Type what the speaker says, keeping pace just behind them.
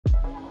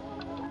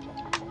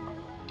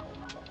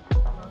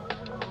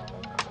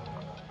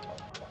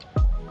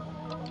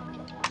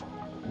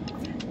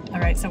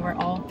right, so we're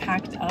all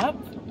packed up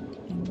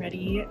and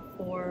ready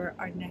for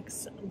our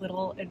next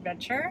little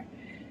adventure.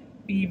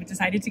 We've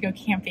decided to go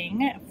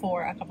camping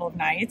for a couple of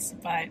nights,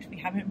 but we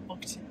haven't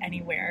booked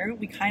anywhere.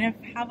 We kind of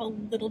have a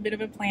little bit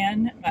of a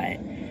plan,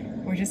 but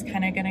we're just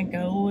kind of gonna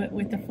go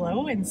with the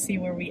flow and see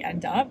where we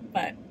end up,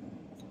 but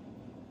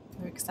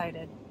we're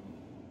excited.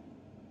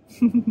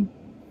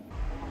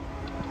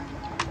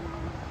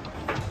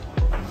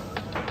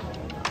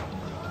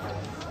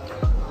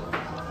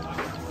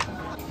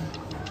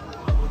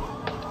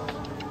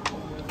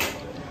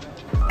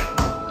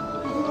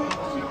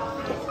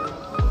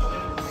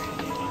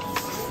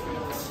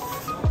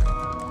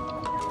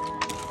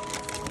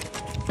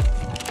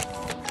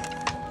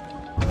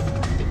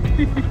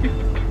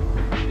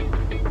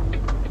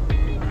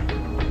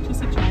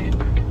 Just a giant.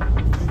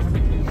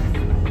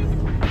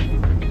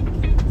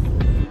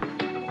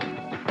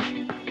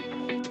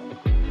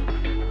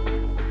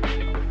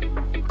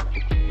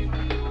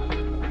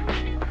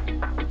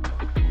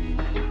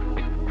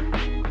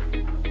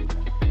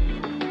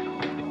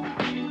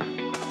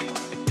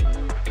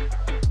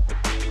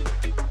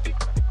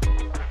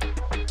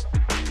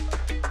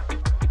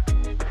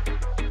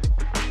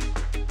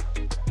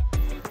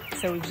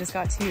 So we just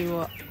got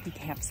to the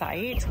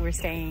campsite. We're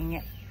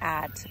staying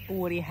at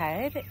Woody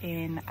Head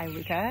in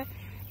Iluka,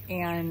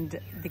 and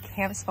the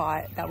camp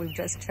spot that we've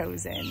just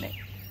chosen,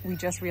 we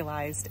just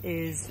realized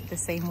is the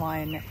same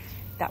one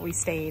that we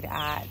stayed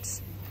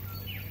at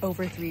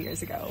over 3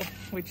 years ago,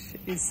 which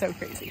is so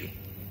crazy.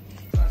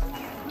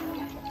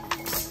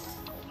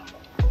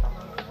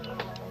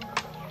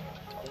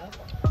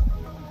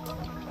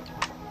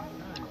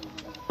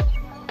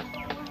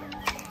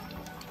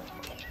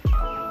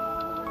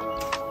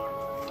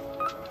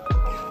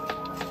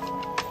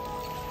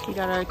 We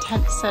got our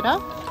tent set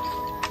up.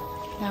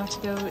 Now to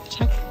go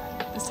check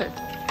the surf.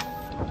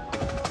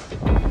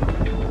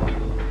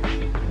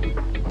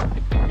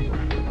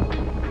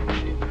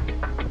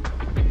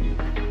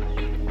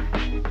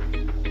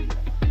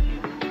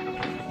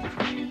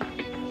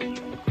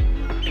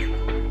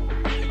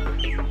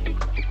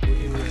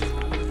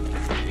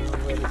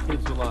 These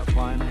kids are like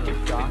playing with the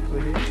sharks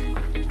with here.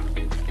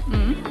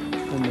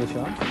 And the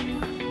sharks.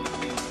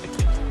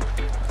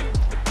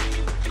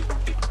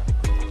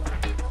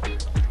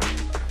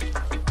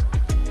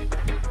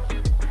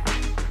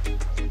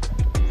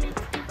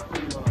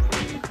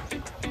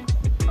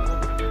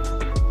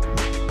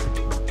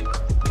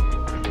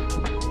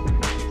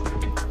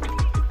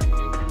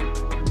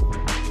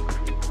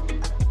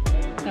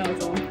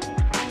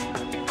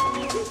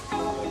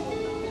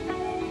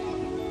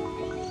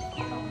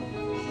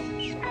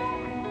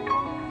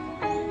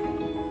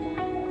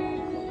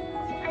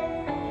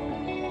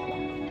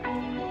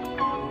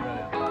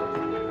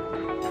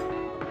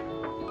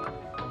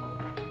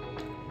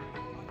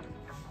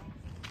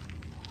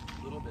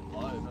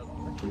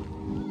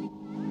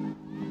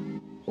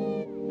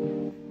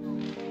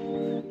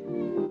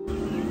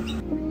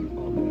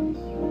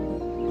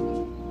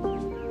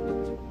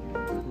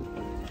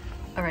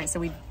 All right, so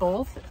we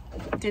both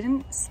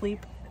didn't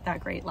sleep that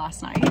great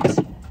last night,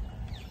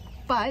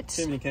 but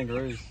Too many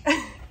kangaroos.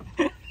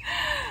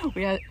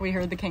 we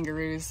heard the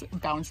kangaroos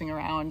bouncing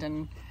around,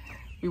 and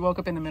we woke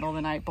up in the middle of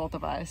the night, both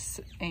of us,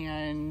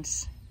 and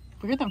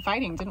we heard them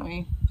fighting, didn't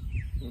we?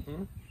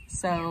 Mm-hmm.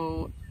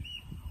 So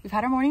we've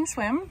had our morning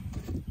swim,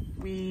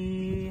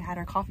 we had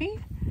our coffee,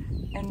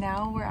 and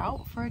now we're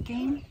out for a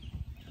game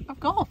of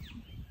golf.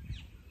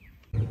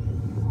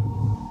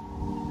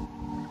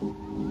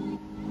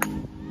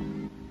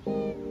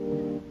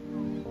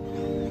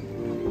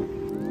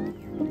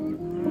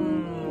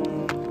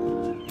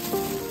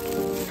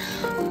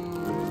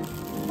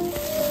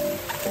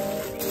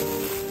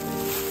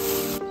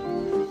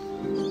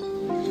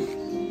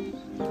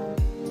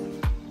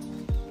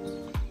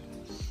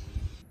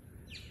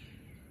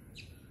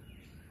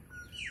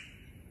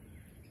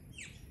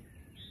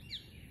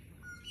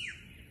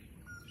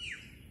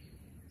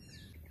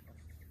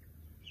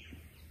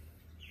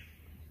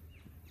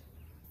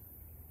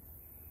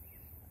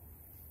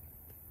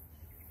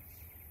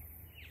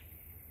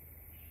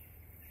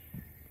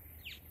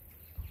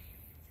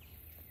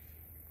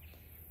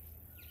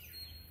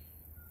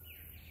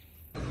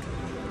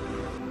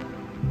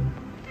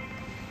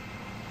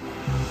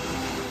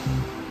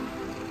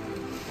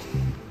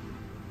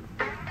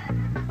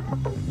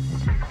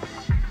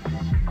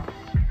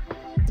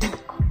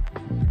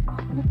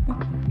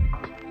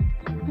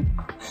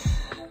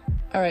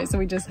 All right, so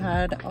we just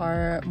had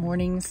our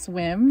morning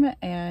swim,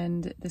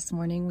 and this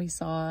morning we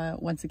saw,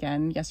 once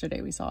again,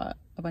 yesterday we saw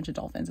a bunch of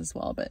dolphins as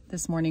well, but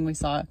this morning we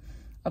saw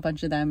a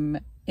bunch of them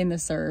in the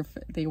surf.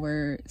 They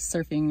were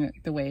surfing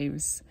the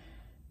waves.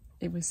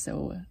 It was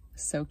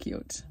so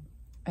cute.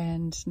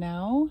 And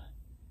now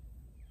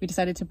we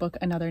decided to book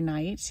another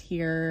night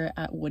here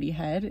at Woody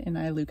Head in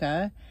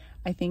Iluka.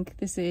 I think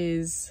this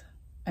is,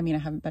 I mean, I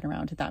haven't been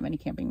around to that many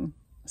camping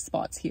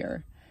spots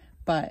here,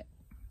 but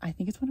I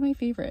think it's one of my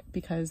favorite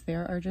because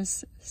there are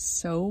just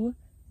so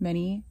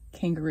many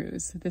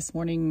kangaroos. This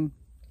morning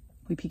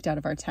we peeked out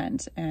of our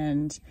tent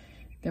and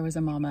there was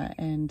a mama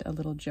and a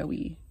little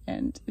Joey,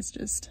 and it's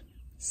just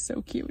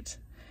so cute.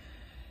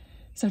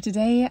 So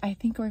today I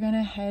think we're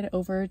gonna head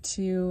over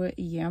to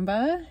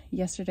Yamba.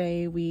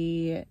 Yesterday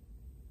we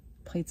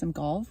played some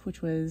golf,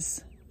 which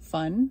was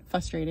fun,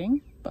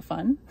 frustrating, but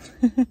fun.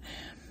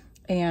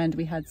 And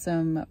we had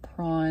some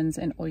prawns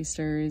and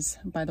oysters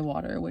by the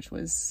water, which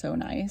was so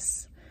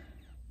nice.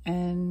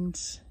 And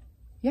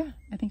yeah,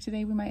 I think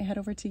today we might head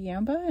over to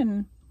Yamba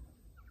and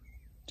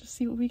just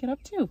see what we get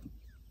up to.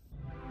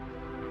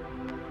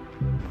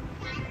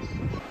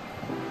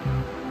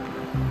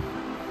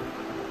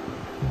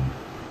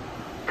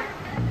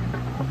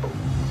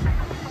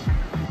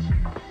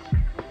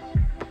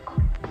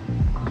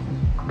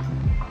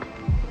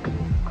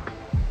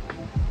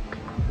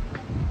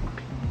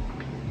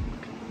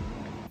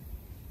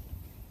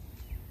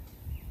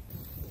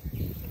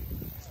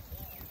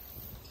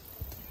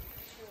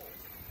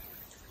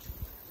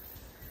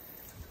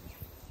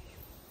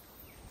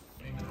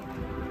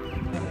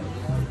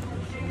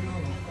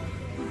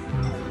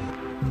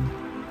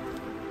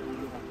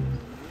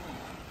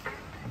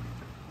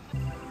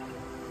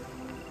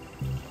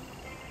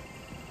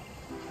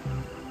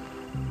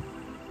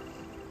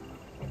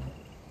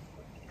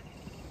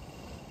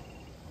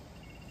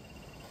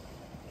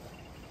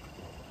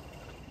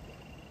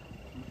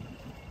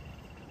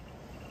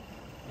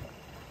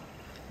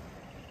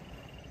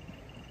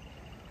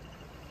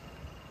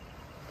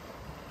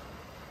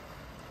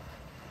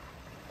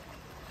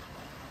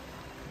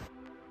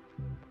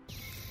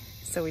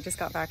 So we just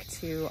got back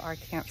to our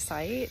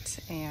campsite,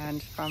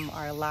 and from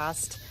our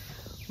last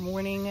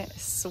morning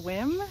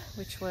swim,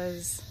 which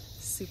was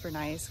super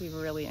nice. We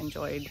really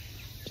enjoyed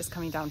just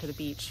coming down to the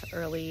beach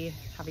early,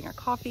 having our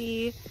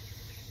coffee,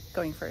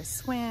 going for a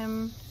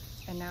swim,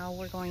 and now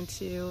we're going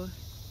to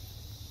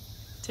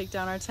take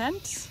down our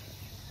tent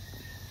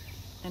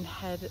and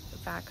head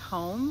back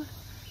home.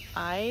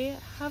 I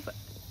have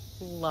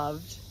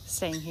loved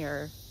staying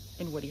here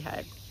in Woody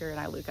Head, here in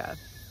Iluka.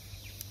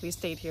 We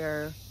stayed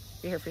here.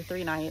 We're here for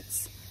 3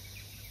 nights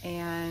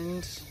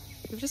and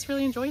we've just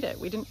really enjoyed it.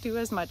 We didn't do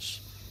as much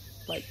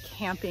like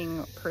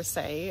camping per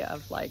se,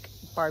 of like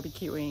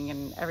barbecuing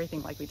and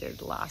everything like we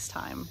did last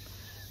time.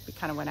 We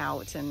kind of went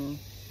out and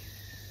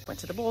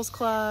went to the bowls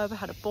club,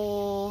 had a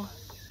bowl,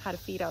 had a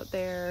feed out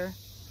there.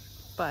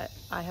 But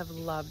I have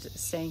loved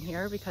staying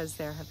here because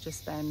there have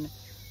just been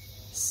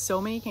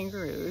so many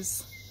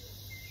kangaroos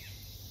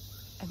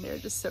and they're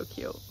just so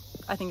cute.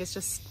 I think it's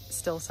just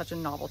still such a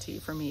novelty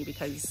for me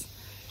because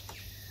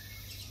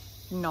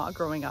not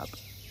growing up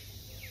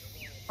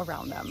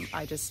around them,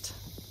 I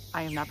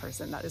am that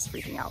person that is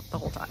freaking out the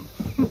whole time.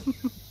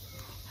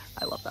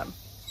 I love them.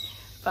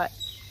 But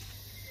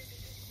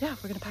yeah,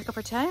 we're gonna pack up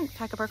our tent,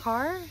 pack up our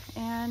car,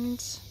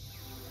 and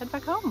head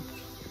back home.